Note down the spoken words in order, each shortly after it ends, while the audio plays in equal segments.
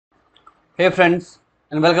Hey friends,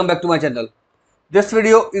 and welcome back to my channel. This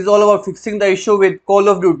video is all about fixing the issue with Call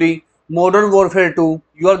of Duty Modern Warfare 2.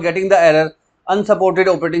 You are getting the error unsupported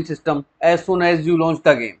operating system as soon as you launch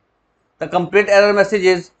the game. The complete error message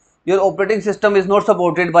is your operating system is not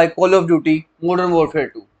supported by Call of Duty Modern Warfare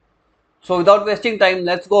 2. So without wasting time,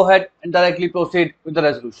 let's go ahead and directly proceed with the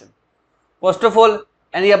resolution. First of all,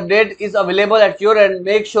 any update is available at your end.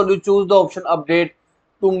 Make sure you choose the option update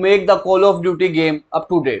to make the Call of Duty game up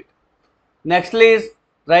to date. Nextly is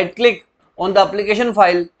right click on the application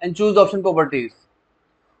file and choose the option properties.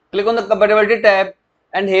 Click on the compatibility tab,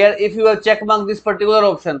 and here if you have check marked this particular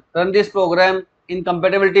option, run this program in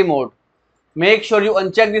compatibility mode. Make sure you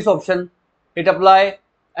uncheck this option, hit apply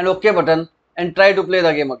and OK button and try to play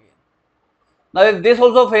the game again. Now if this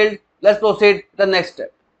also failed, let's proceed to the next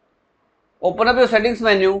step. Open up your settings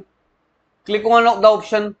menu, click on the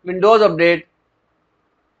option Windows Update.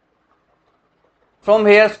 From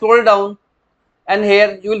here scroll down, and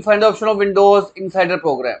here you will find the option of Windows Insider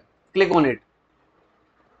Program. Click on it.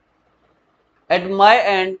 At my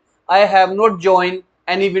end, I have not joined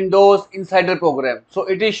any Windows Insider Program, so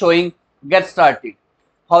it is showing Get Started.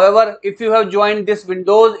 However, if you have joined this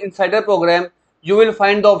Windows Insider Program, you will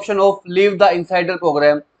find the option of Leave the Insider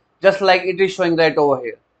Program, just like it is showing right over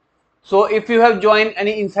here. So if you have joined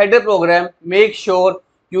any Insider Program, make sure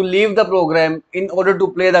you leave the program in order to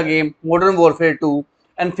play the game Modern Warfare 2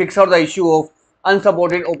 and fix out the issue of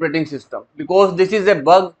unsupported operating system, because this is a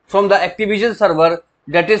bug from the Activision server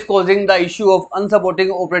that is causing the issue of unsupporting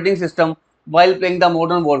operating system while playing the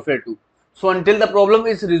Modern Warfare 2. So until the problem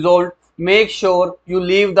is resolved, make sure you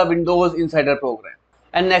leave the Windows Insider Program.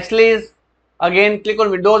 And nextly is again click on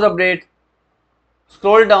Windows Update,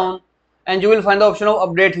 scroll down and you will find the option of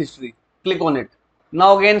Update History. Click on it.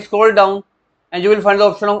 Now again scroll down and you will find the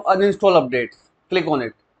option of Uninstall Updates. Click on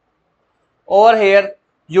it. Over here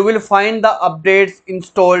you will find the updates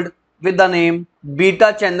installed with the name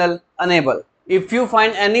Beta Channel Enable. If you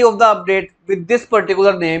find any of the update with this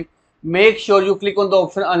particular name, make sure you click on the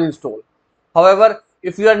option Uninstall. However,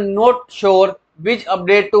 if you are not sure which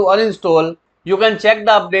update to uninstall, you can check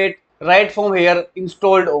the update right from here,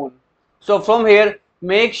 Installed On. So from here,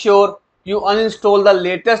 make sure you uninstall the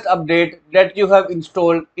latest update that you have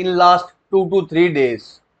installed in last 2 to 3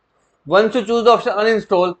 days. Once you choose the option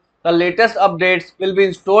uninstall, the latest updates will be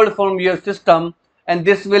installed from your system, and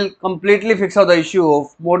this will completely fix out the issue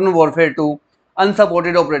of Modern Warfare 2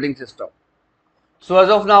 unsupported operating system. So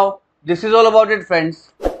as of now, this is all about it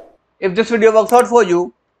friends. If this video works out for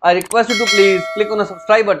you, I request you to please click on the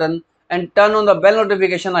subscribe button and turn on the bell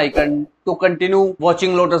notification icon to continue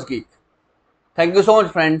watching Lotus Geek. Thank you so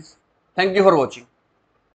much friends. Thank you for watching.